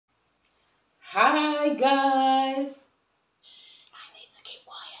Hi guys! I need to keep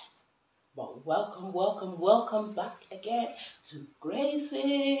quiet. But welcome back again to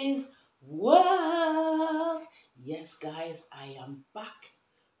Graceys World. Yes guys, I am back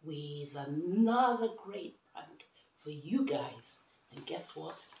with another great prank for you guys. And guess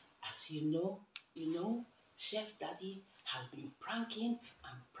what? As you know, Chef Daddy has been pranking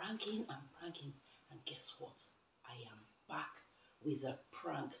and pranking and pranking. And guess what? I am back with a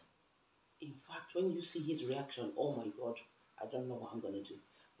prank. In fact, when you see his reaction, oh my God, I don't know what I'm going to do.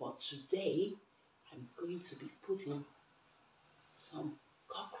 But today, I'm going to be putting some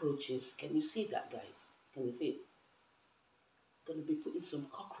cockroaches. Can you see that, guys? Can you see it? I'm going to be putting some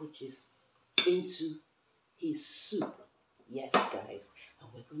cockroaches into his soup. Yes, guys.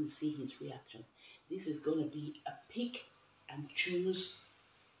 And we're going to see his reaction. This is going to be a pick and choose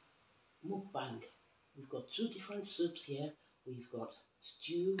mukbang. We've got two different soups here. We've got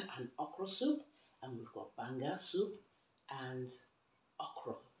stew and okra soup, and we've got banga soup and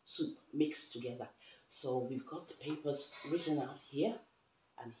okra soup mixed together. So we've got the papers written out here,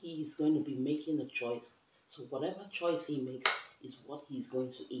 and he is going to be making a choice. So whatever choice he makes is what he's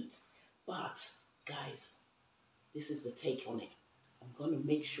going to eat. But guys, this is the take on it. I'm going to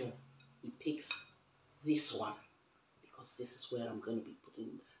make sure he picks this one, because this is where I'm going to be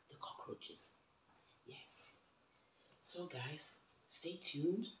putting the cockroaches. Yes. So guys, stay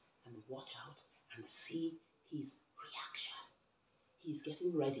tuned and watch out and see his reaction. He's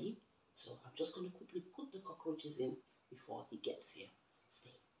getting ready, so I'm just going to quickly put the cockroaches in before he gets here.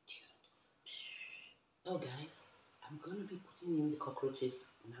 Stay tuned. So guys, I'm going to be putting in the cockroaches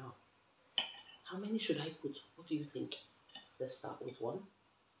now. How many should I put? What do you think? Let's start with one.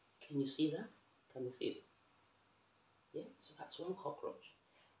 Can you see that? Can you see it? Yeah, so that's one cockroach.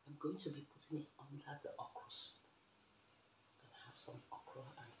 I'm going to be putting it under the okra soup. I'm going to have some okra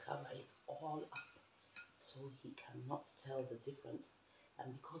and cover it all up so he cannot tell the difference.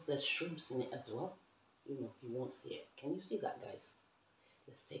 And because there's shrimps in it as well, he won't see it. Can you see that, guys?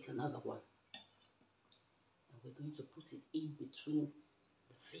 Let's take another one. And we're going to put it in between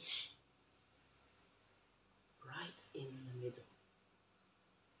the fish. Right in the middle.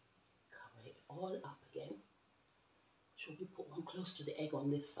 Cover it all up again. Should we put one close to the egg on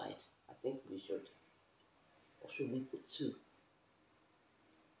this side? I think we should. Or should we put two?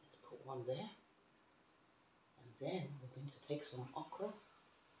 Let's put one there. And then we're going to take some okra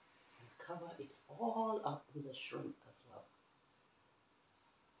and cover it all up with a shrimp as well.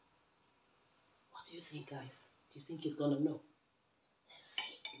 What do you think, guys? Do you think he's going to know? Let's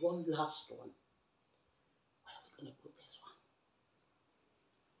see. One last one. Where are we going to put this one?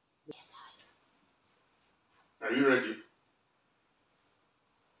 Yeah, guys. Are you ready?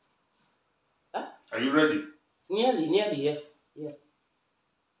 Huh? Are you ready? Nearly, yeah. Yeah.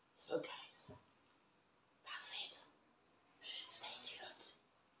 So, guys, that's it. Stay tuned.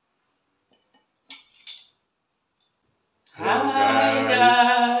 Hello, Hi,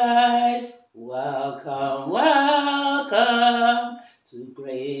 guys. Welcome to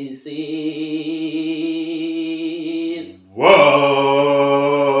Graceys World.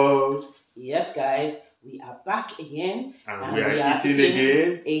 Yes, guys, we are back again. And we are eating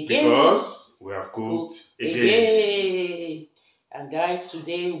again because we have cooked again. And guys,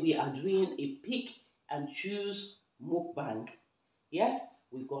 today we are doing a pick and choose mukbang. Yes,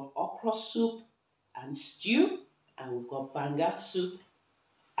 we've got okra soup and stew, and we've got banga soup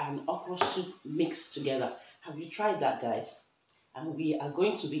and okra soup mixed together. Have you tried that, guys? And we are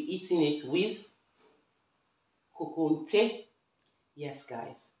going to be eating it with coconut. Yes,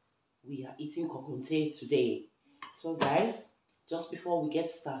 guys, we are eating coconut today. So, guys, just before we get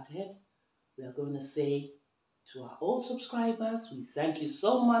started, we are going to say to our old subscribers, we thank you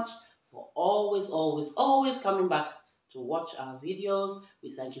so much for always coming back to watch our videos. We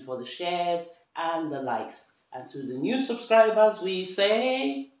thank you for the shares and the likes. And to the new subscribers, we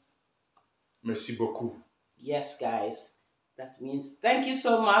say... Merci beaucoup. Yes, guys. That means thank you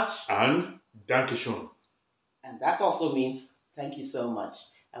so much. And dankeschön. And that also means thank you so much.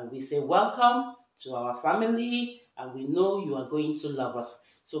 And we say welcome to our family, and we know you are going to love us.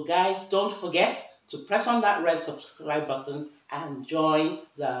 So guys, don't forget to press on that red subscribe button and join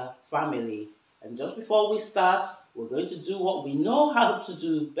the family. And just before we start, we're going to do what we know how to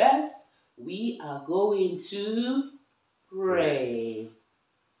do best. We are going to pray.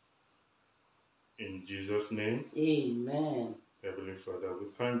 In Jesus' name. Amen. Heavenly Father, we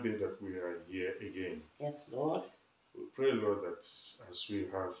thank thee that we are here again. Yes, Lord. We pray, Lord, that as we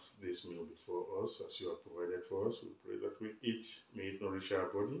have this meal before us, as you have provided for us, we pray that we eat, may it nourish our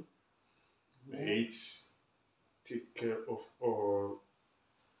body. May it take care of all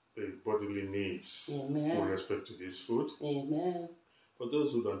the bodily needs Amen. with respect to this food. Amen. For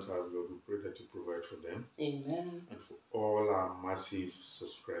those who don't have, Lord, we pray that you provide for them. Amen. And for all our massive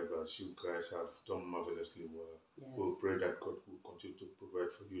subscribers, you guys have done marvelously well. Yes. We pray that God will continue to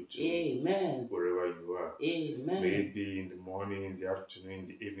provide for you too. Amen. Wherever you are. Amen. Maybe in the morning, in the afternoon, in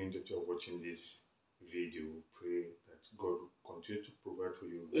the evening that you're watching this video, we pray that God will continue to provide for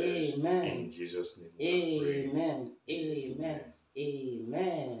you guys. Amen. In Jesus' name. Amen. Amen.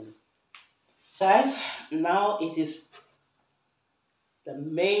 Amen. Guys, now it is the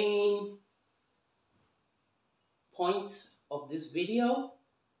main point of this video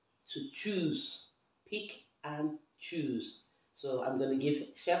to choose, pick and choose. So I'm going to give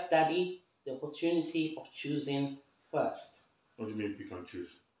Chef Daddy the opportunity of choosing first. What do you mean pick and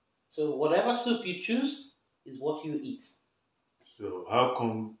choose? So whatever soup you choose is what you eat. So how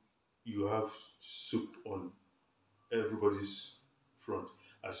come you have soup on everybody's front?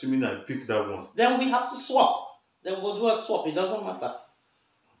 Assuming I pick that one. Then we have to swap. Then we'll do a swap. It doesn't matter.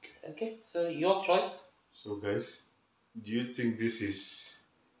 Okay, so your choice. So guys, do you think this is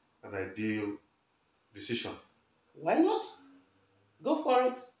an ideal decision? Why not? Go for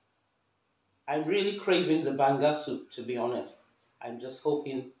it. I'm really craving the banga soup, to be honest. I'm just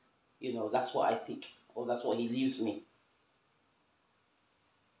hoping, you know, that's what I pick. Or that's what he leaves me.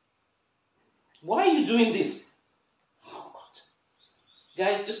 Why are you doing this? Oh, God.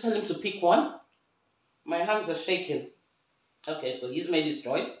 Guys, just tell him to pick one. My hands are shaking. Okay, so he's made his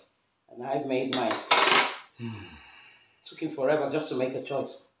choice. And I've made mine. Took him forever just to make a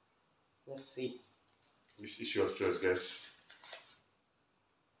choice. Let's see. This issue of choice, guys.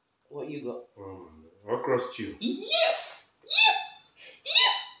 What you got? Okra stew. Yes! Yes!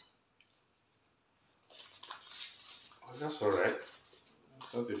 Yes! Oh, that's alright.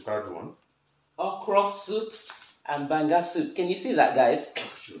 That's not a bad one. Okra soup and banga soup. Can you see that, guys?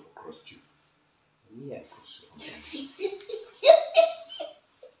 Sure, okra stew. Yes.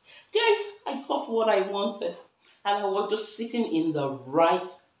 Guys, I got what I wanted. And I was just sitting in the right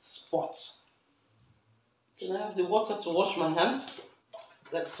spot. Can I have the water to wash my hands?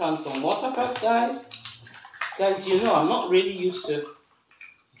 Let's turn some water first, guys. Guys, you know I'm not really used to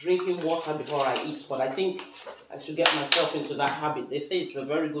drinking water before I eat, but I think I should get myself into that habit. They say it's a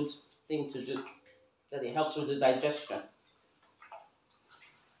very good thing to do, that it helps with the digestion.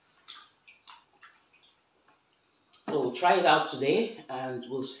 So we'll try it out today and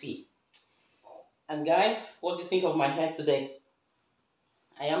we'll see. And guys, what do you think of my hair today?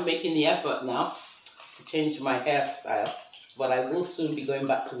 I am making the effort now to change my hairstyle, but I will soon be going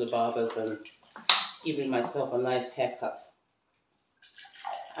back to the barbers and giving myself a nice haircut.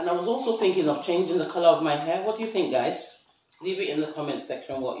 And I was also thinking of changing the color of my hair. What do you think, guys? Leave it in the comment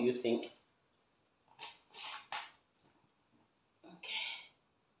section what you think. Okay.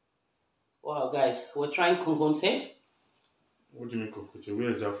 Wow, guys, we're trying kongonte. What do you mean kongonte? Where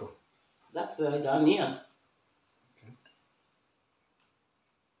is that from? That's Ghanaian. Okay.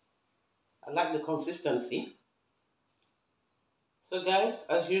 I like the consistency. So guys,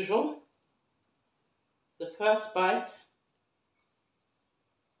 as usual, the first bite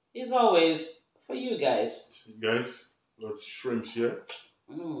is always for you guys. See, guys, got shrimps here.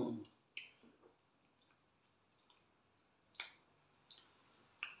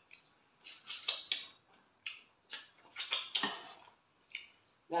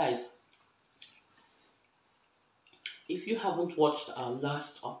 Guys, if you haven't watched our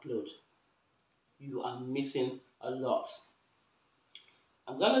last upload, you are missing a lot.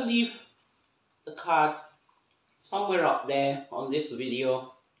 I'm gonna leave the card somewhere up there on this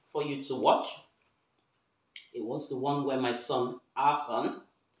video for you to watch. It was the one where my son, our son,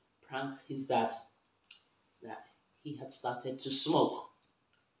 pranked his dad that he had started to smoke.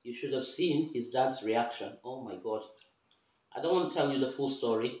 You should have seen his dad's reaction. Oh my God. I don't want to tell you the full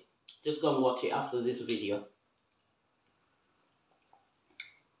story. Just go and watch it after this video.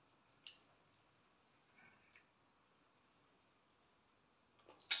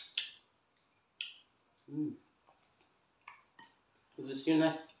 Is this you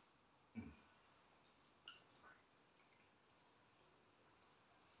nice?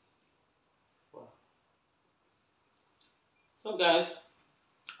 Wow. So guys,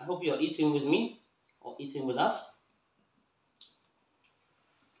 I hope you're eating with me or eating with us.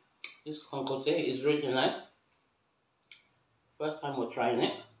 This konkote is really nice. First time we're trying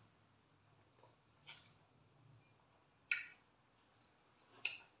it.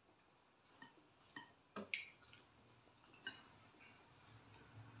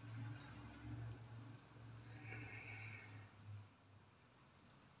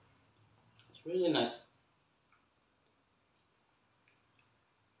 It's really nice.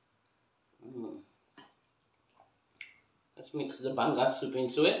 Let's mix the banga soup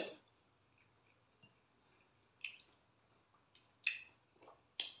into it.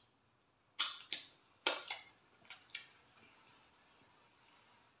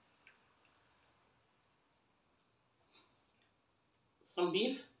 Some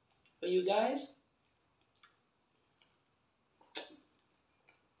beef for you guys.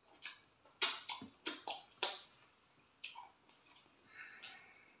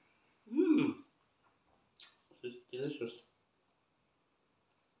 This is delicious.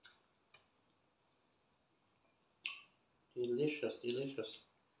 Delicious, delicious.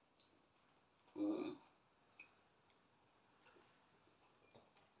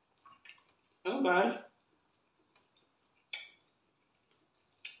 And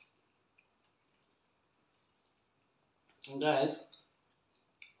guys,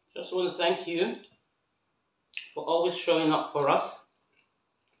 just want to thank you for always showing up for us,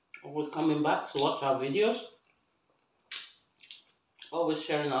 always coming back to watch our videos, always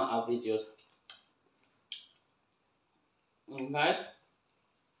sharing out our videos. And guys,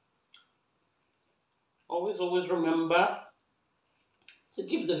 always remember to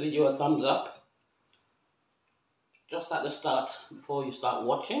give the video a thumbs up just at the start before you start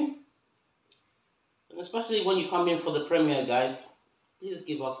watching. And especially when you come in for the premiere, guys, please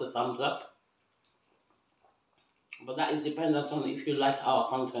give us a thumbs up. But that is dependent on if you like our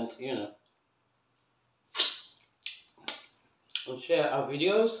content, you know. And share our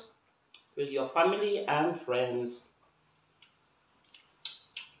videos with your family and friends.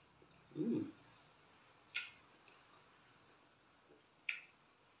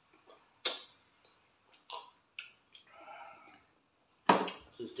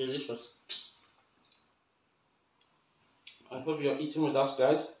 This is delicious. I hope you're eating with us,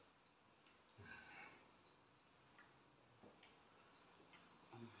 guys.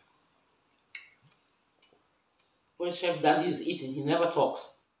 When Chef Daddy is eating, he never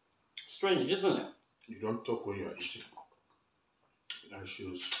talks. Strange, isn't it? You don't talk when you are eating. That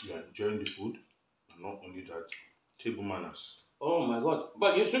shows you are enjoying the food, and not only that, table manners. Oh my God!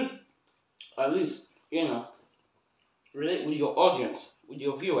 But you should at least, you know, relate with your audience, with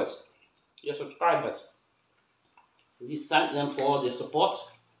your viewers, your subscribers. At least thank them for all their support.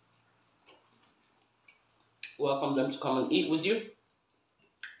 Welcome them to come and eat with you.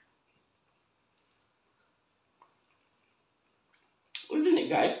 Isn't it,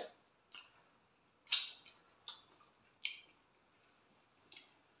 guys?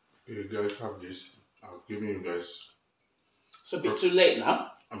 You guys have this. I've given you guys. It's a bit too late now.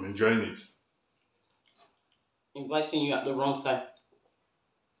 I'm enjoying it. Inviting you at the wrong time.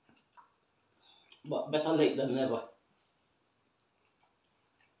 But better late than never.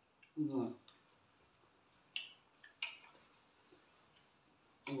 And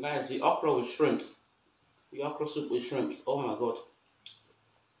guys, the okra with shrimps. The okra soup with shrimps. Oh my God.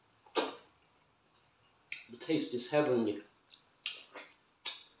 The taste is heavenly.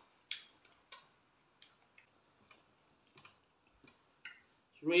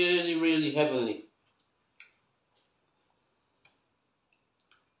 It's really, really heavenly.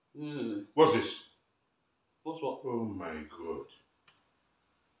 What's this? What's what? Oh my God.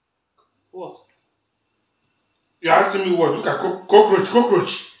 What? You're asking me what? Look at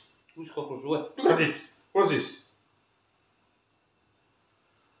cockroach. Which cockroach? Where? Look at it. What's this?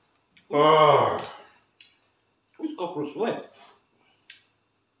 Ah. Which cockroach? Where?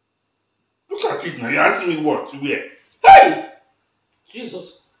 Look at it now. You're asking me what? Where? Hey!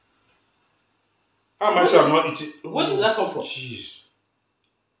 Jesus. How much I'm not eating? Where did that come from? Jeez.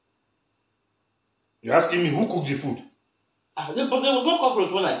 You're asking me who cooked the food? But there was no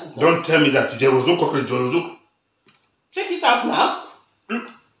cockroach when I cooked it. Don't tell me that there was no cockroach. There was no... Take it out now. Look.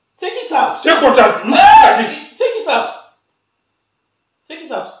 Take it out. Take what out? Look at this. Take it out. Take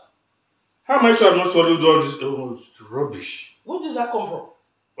it out. How am I sure I've not swallowed all this rubbish? Where did that come from?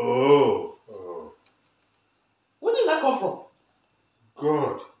 Oh. Where did that come from?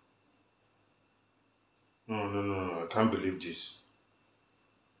 God. No. I can't believe this.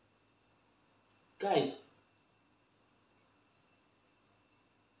 Guys.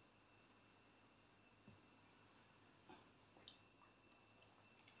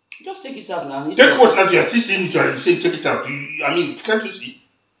 Just take it out now. Take what out? You're still seeing it. You're saying take it out. I mean, can't you see?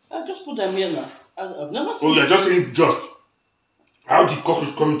 I just put them here now. I've never seen. Oh, you're just saying just. How did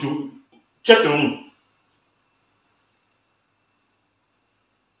cockroach come to... Check your own.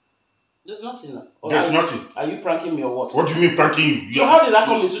 There's nothing now. There's nothing. Are you pranking me or what? What do you mean pranking you? So how did that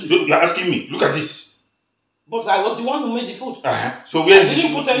come into the food? You're asking me. Look at this. But I was the one who made the food. So where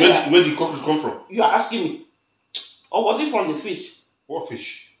did cockroach come from? You are asking me. Or was it from the fish? What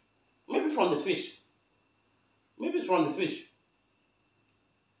fish? Maybe from the fish. Maybe it's from the fish.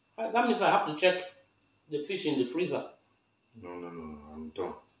 That means I have to check the fish in the freezer. No, I'm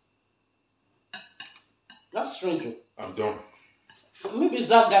done. That's strange. I'm done. Maybe it's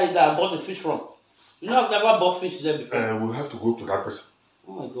that guy that I bought the fish from. You know, I've never bought fish there before. We'll have to go to that person.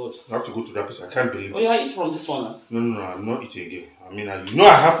 Oh my God. I have to go to that person. I can't believe this. Oh, yeah, eat from this one. Huh? No, I'm not eating again. I mean, you know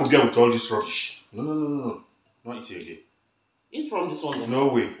I have to get with all this rubbish. No. Not eating again. Eat from this one then.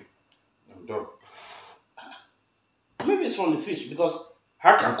 No way. I'm done. Maybe it's from the fish because...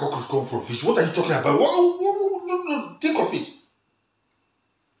 How can cockroach come from fish? What are you talking about? No, think of it.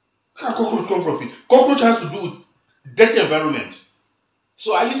 How can cockroach come from fish? Cockroach has to do with dirty environment.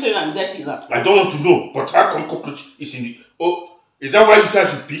 So are you saying I'm dirty now? I don't want to know, but how come cockroach is in the... Oh, is that why you say I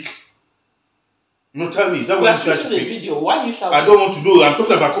should pick? No, tell me, is that why you say I should pick? Video. Why you shouting? I don't want to know. I'm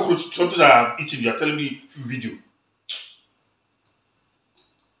talking about cockroach, something that I've eaten. You're telling me video.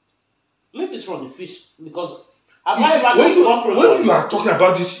 Maybe it's from the fish because... When you are talking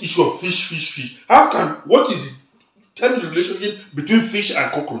about this issue of fish, what is it? Tell me the relationship between fish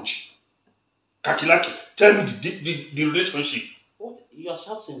and cockroach. Kakilaki, tell me the relationship. What? You are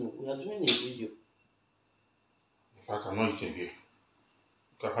shouting. We are doing a video. In fact, I'm not eating here.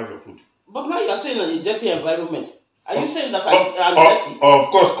 You can have your food. But now you are saying a dirty environment. Are you saying that I'm dirty? Of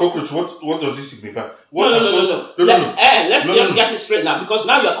course, cockroach. What does this signify? No. Let's just get it straight now because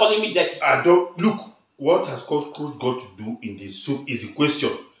now you are calling me dirty. I don't look. What has cockroach got to do in this soup is the question.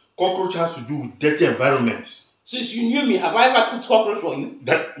 Cockroach has to do with dirty environment. Since you knew me, have I ever cooked cockroach for you?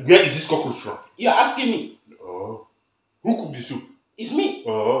 Where is this cockroach from? You're asking me. Oh. Who cooked the soup? It's me.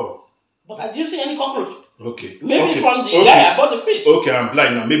 Oh. But I didn't see any cockroach. Okay. Maybe from the guy I bought the fish. Okay, I'm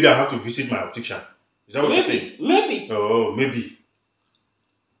blind now. Maybe I have to visit my optician. Is that what you're saying? Maybe. Oh, maybe.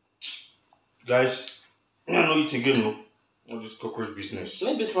 Guys, I'm not eating again, no. All this cockroach business.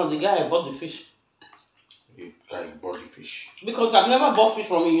 Maybe it's from the guy I bought the fish. The guy bought the fish. Because I've never bought fish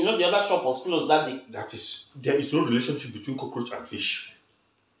from you. You know the other shop was closed that day. There is no relationship between cockroach and fish.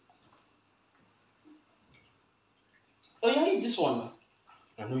 Oh, yeah, eat this one now.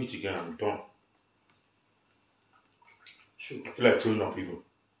 I know it again, I'm done. Sure. I feel like throwing up even.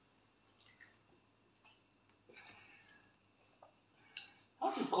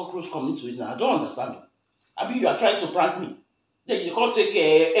 How did cockroach come into it now? I don't understand. I mean, you are trying to prank me. Then you can't take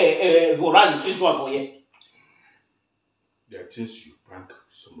a Voral this one for you. There are things you prank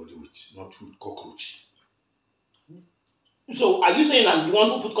somebody with, not with cockroach. So, are you saying I'm the one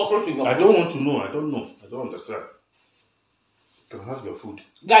who put cockroach in your food? I don't want to know. I don't know. I don't understand. You can have your food.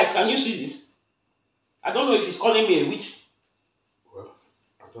 Guys, can you see this? I don't know if he's calling me a witch. Well,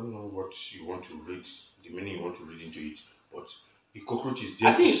 I don't know what you want to read, the meaning you want to read into it, but the cockroach is there.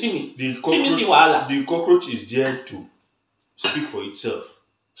 I think you see me. The cockroach is there to speak for itself.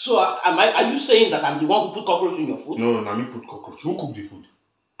 So, are you saying that I'm the one who put cockroach in your food? No, I mean put cockroach. Who cooked the food?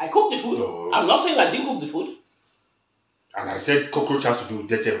 I cooked the food. No. I'm not saying I didn't cook the food. And I said cockroach has to do with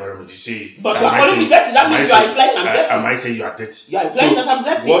dirty environment. You say, but you are calling me dirty. That means you are implying I'm dirty. Am I saying you are dirty? You are implying that I'm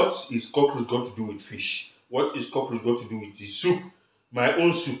dirty. What is cockroach got to do with fish? What is cockroach got to do with the soup? My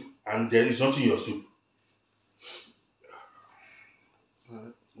own soup, and there is nothing in your soup.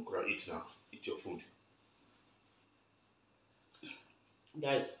 Look at eat now. Eat your food.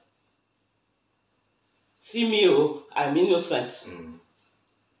 Guys, see me, oh, I'm innocent.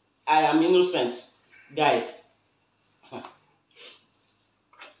 I am innocent. Guys.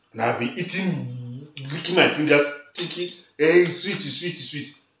 And I've been eating, licking my fingers, thinking, hey, sweet.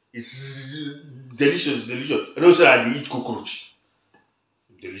 It's delicious. And also I eat cockroach.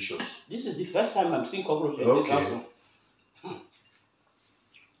 Delicious. This is the first time I'm seeing cockroach in this house.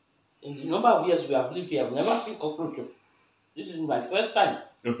 In the number of years we have lived here, I've never seen cockroach. This is my first time.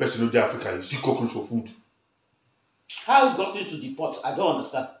 No person in Africa, you see cockroach for food. How it got into the pot, I don't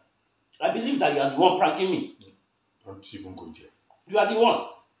understand. I believe that you are the one pranking me. Don't even go there. You are the one.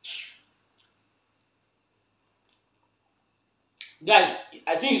 Guys,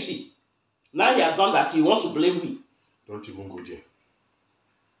 I think you see, now he has done that, he wants to blame me. Don't even go there.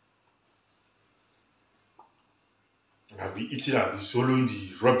 I've been eating, I've been swallowing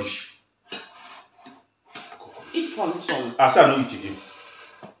the rubbish. Eat from this one. I said I don't eat again.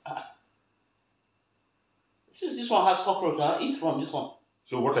 Since this one has cockroach, eat from this one.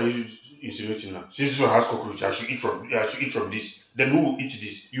 So what are you insinuating now? Since this one has cockroach, I should eat from this. Then who will eat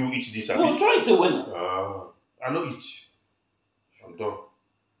this? You will eat this. No, try it away now. I don't eat. I'm done.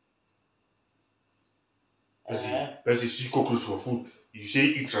 Person see cockroach for food. You say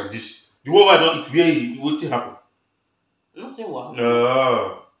eat from this. The one I don't eat, where what happen? Nothing will happen.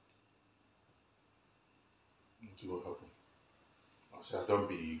 No. Nothing will happen. I said I don't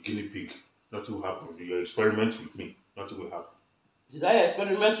be guinea pig. Nothing will happen. You experiment with me. Nothing will happen. Did I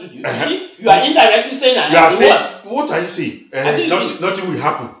experiment with you? See, you are indirectly saying I am the one. What are you saying? Nothing will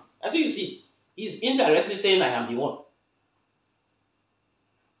happen. I think you see, he's indirectly saying I am the one.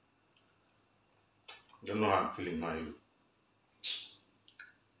 I don't know how I'm feeling now.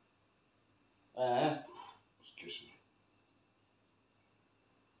 Excuse me.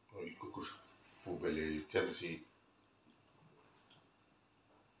 Oh, you cook full belly. Tell me, see.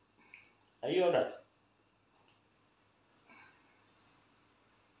 Are you alright?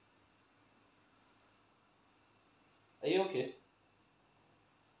 Are you okay?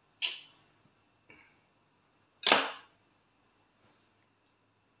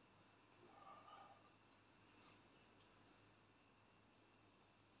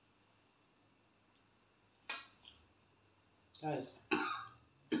 Guys.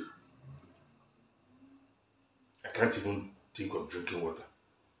 I can't even think of drinking water.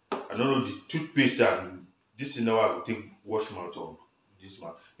 I don't know the toothpaste and this is now I will take wash mouth on this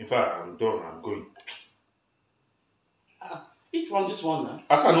mouth. In fact, I'm done. I'm going. Eat from this one now.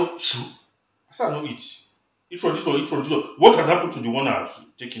 As I know, eat. Eat from this one. Eat from this one. What has happened to the one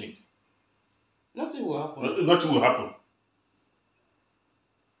I've taken it? Nothing will happen. Nothing will happen.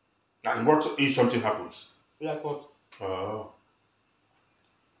 And what if something happens? Like what?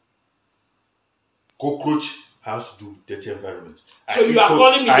 Cockroach has to do with dirty environment. So you are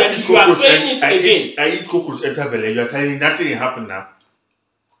calling me dirty. You are saying it again. I eat cockroach enter belly. You are telling me nothing will happen now.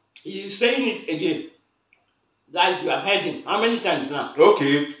 He is saying it again. Guys, you have heard him. How many times now?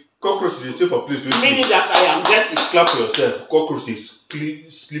 Okay. Cockroach is stay for place weekly. Meaning that I am dirty. Clap for yourself. Cockroach is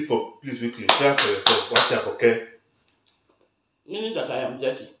sleep for place weekly. Clap for yourself. Watch out, okay? Meaning that I am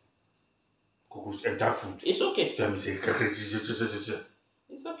dirty. Cockroach enter food. It's okay. Tell me say cockroach.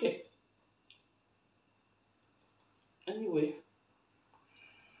 It's okay. Anyway,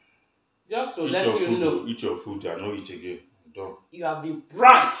 just to let you know. Eat your food. I know it again. I'm done. You have been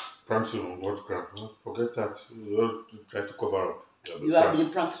pranked. Pranked you on what crap? Forget that. You try to cover up. You have been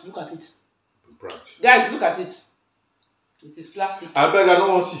pranked. Look at it. Been pranked. Guys, look at it. It is plastic. I beg, I don't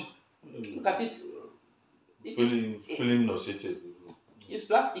want to see. Look at it. Feeling nauseated. It's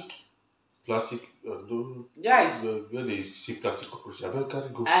plastic. Plastic. Guys. Where they see plastic cockroach? I beg, carry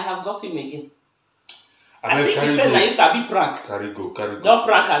go. I have got him again. I think he said that it's a big prank. Carry go. Don't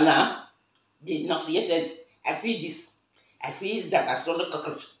prank her now. They nauseated. I feel this. I feel that I saw the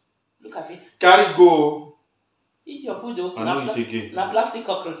cockroach. Look at it. Carry go. Eat your food though. I know it again. Now plastic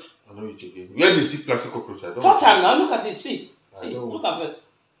cockroach. I know it again. Where they see plastic cockroach? I don't. Touch her now. Look at it. See. Look at first.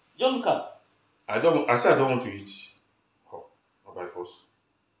 Don't look at. I said I don't want to eat. Oh, not by force.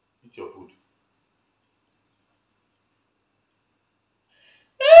 Eat your food.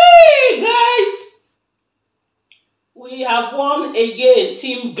 Hey guys. We have won again,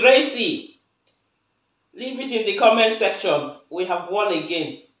 Team Gracie. Leave it in the comment section. We have won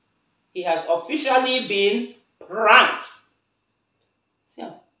again. He has officially been pranked. See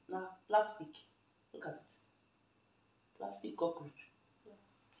now, plastic. Look at it. Plastic cockroach.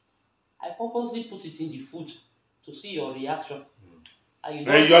 I purposely put it in the food to see your reaction. And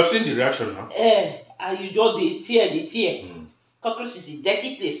you have seen the reaction now. And you just the tear. Cockroach is a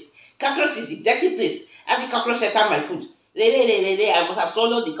dirty place. Cockroach is a dirty place. And the cockroach enter my food. I must have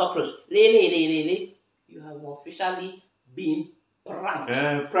swallowed the cockroach. You have officially been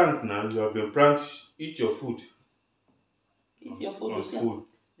pranked. Pranked now. You have been pranked. Eat your food. Eat your food. On food.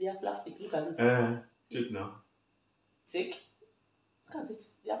 They are plastic. Look at it. Take now. Take. Look at it.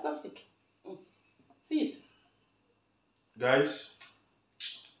 They are plastic. See it. Guys.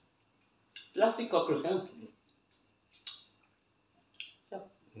 Plastic cockroach.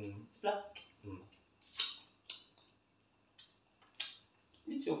 It's plastic.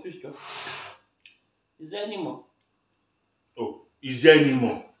 Eat your fish, though. Is there any more? Oh, is there any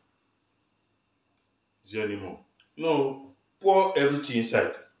more? Is there any more? No, pour everything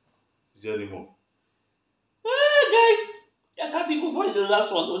inside. Is there any more? Guys, I can't even find the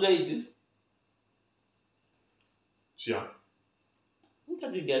last one. What there it is? See? Look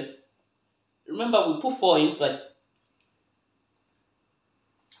at it, guys. Remember, we put 4 inside.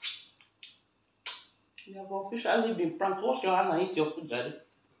 You have officially been pranked. Wash your hand and eat your food, Daddy.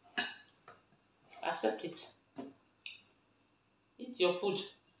 Accept it. Eat your food.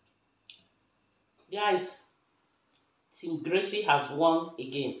 Guys, Team Gracie has won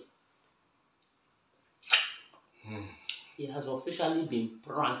again. He has officially been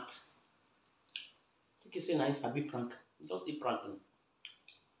pranked. I think it's a nice happy prank. Just the pranking.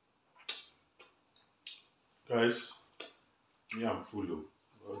 Guys, me I'm full of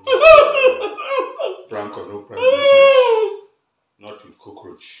prank or no prank business. Not with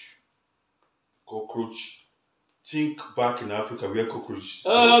cockroach. cockroach. Think back in Africa where cockroaches.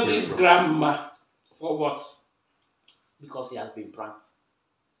 Oh, this grandma. For what? Because he has been pranked.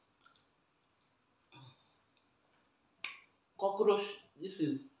 Cockroach, this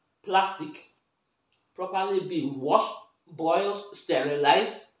is plastic. Properly being washed, boiled,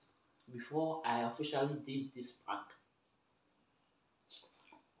 sterilized before I officially did this prank.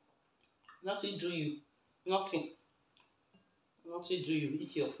 Nothing do you. Nothing. Nothing do you.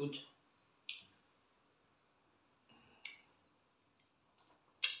 Eat your food.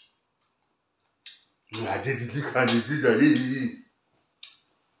 I didn't look at it.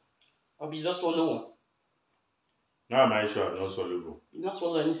 I'll be just swallow one. Now am I sure I'm not swallowable? You not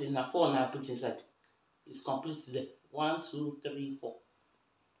swallow anything. Now 4 now I put inside. It's complete there. 1, 2, 3, 4.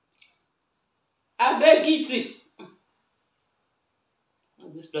 I beg it.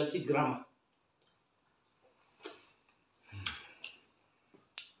 This plenty grammar.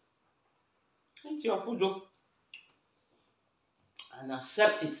 Eat your food though. And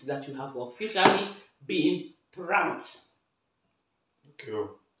accept it that you have officially been pranked. Okay.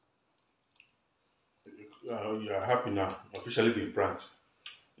 You are happy now. Officially been pranked.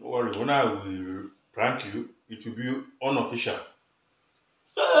 Don't worry. When I will prank you, it will be unofficial.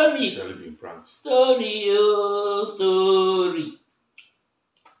 Story. Officially been pranked. Story. Oh, story.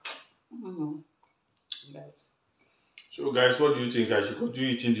 Nice. So, guys, what do you think I should continue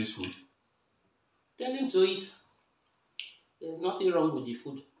eating this food? Tell him to eat. There's nothing wrong with the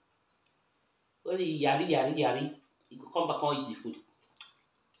food. When he yari, he will come back and eat the food.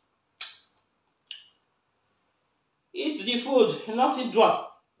 Eat the food, nothing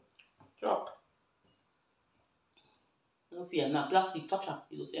drop. Drop. No fear, now plastic, touch her.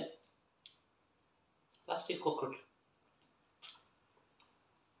 You go see. Plastic cockroach.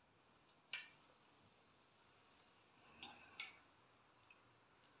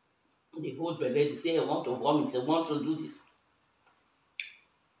 They hold belly, they say I want to vomit, I want to do this.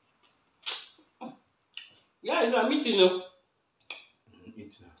 Guys, I'm eating now.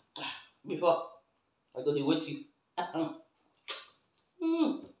 Eat now. Before I go to wait you.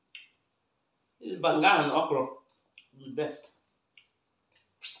 This banga and okra is the best.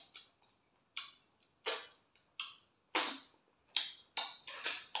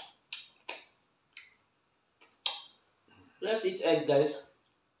 Let's eat egg, guys.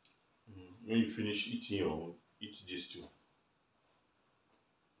 When you finish eating your own, eat this too.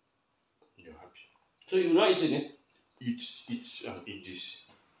 You're happy. So you're not eating it? Eat and eat this.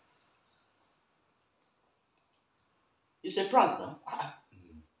 It's a prank now.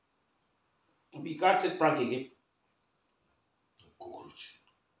 We can't say prank again. Cockroach.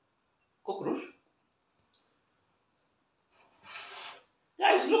 Cockroach?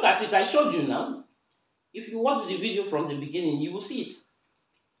 Guys, look at it. I showed you now. If you watch the video from the beginning, you will see it.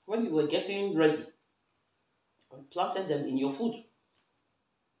 When you were getting ready, I planted them in your food.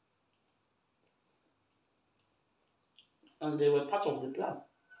 And they were part of the plan.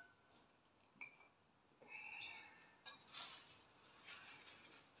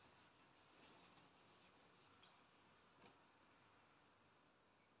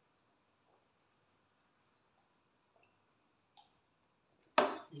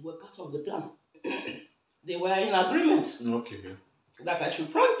 They were part of the plan. They were in agreement. Okay. That I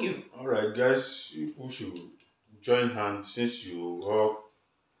should prank you. Alright, guys, you should join hands since you all.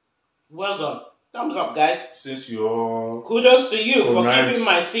 Well done. Thumbs up, guys. Since you all. Kudos to you for keeping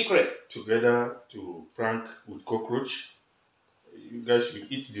my secret. Together to prank with cockroach. You guys should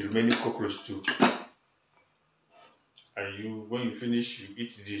eat the remaining cockroach too. And when you finish, you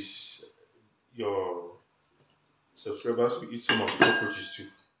eat this. Your subscribers will eat some of the cockroaches too.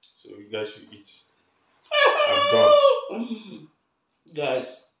 So you guys should eat. I'm done.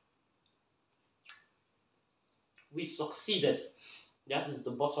 Guys, we succeeded. That is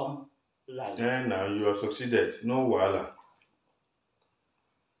the bottom line. And now you have succeeded. No wahala.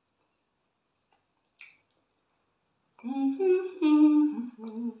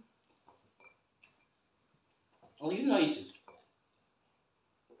 Oh, you know it.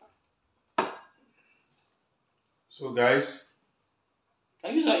 So guys,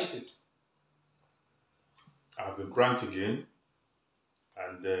 are you not eating? I've been pranked again,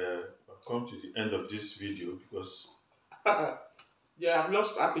 and I've come to the end of this video because yeah, I've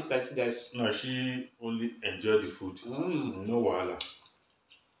lost appetite, guys. no, she only enjoyed the food. No wahala.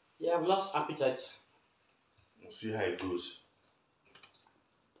 Yeah, I've lost appetite. We'll see how it goes.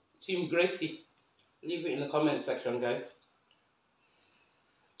 Team Gracie, leave it in the comment section, guys.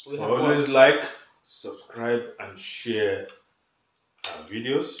 So always like, subscribe, and share our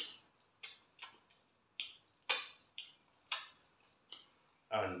videos.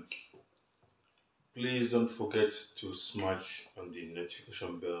 And Please don't forget to smash on the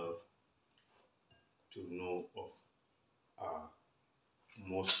notification bell to know of our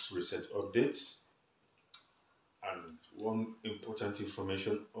most recent updates. And one important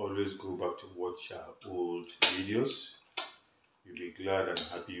information, always go back to watch our old videos. You'll be glad and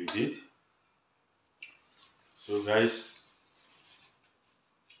happy you did. So guys,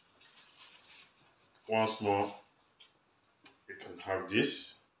 once more, you can have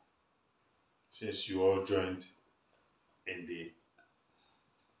this since you all joined in the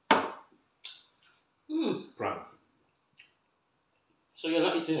prank. So you're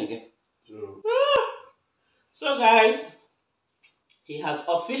not eating again? So, So guys, he has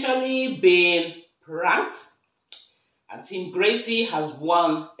officially been pranked and Team Gracie has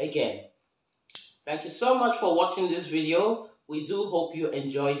won again. Thank you so much for watching this video. We do hope you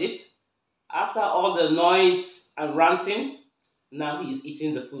enjoyed it. After all the noise and ranting, now he is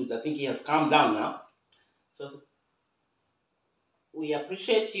eating the food. I think he has calmed down now. So we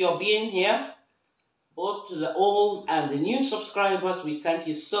appreciate your being here. Both to the old and the new subscribers, we thank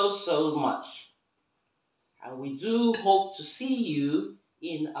you so much. And we do hope to see you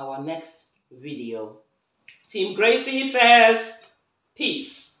in our next video. Team Gracie says,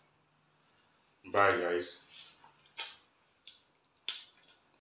 peace. bye guys.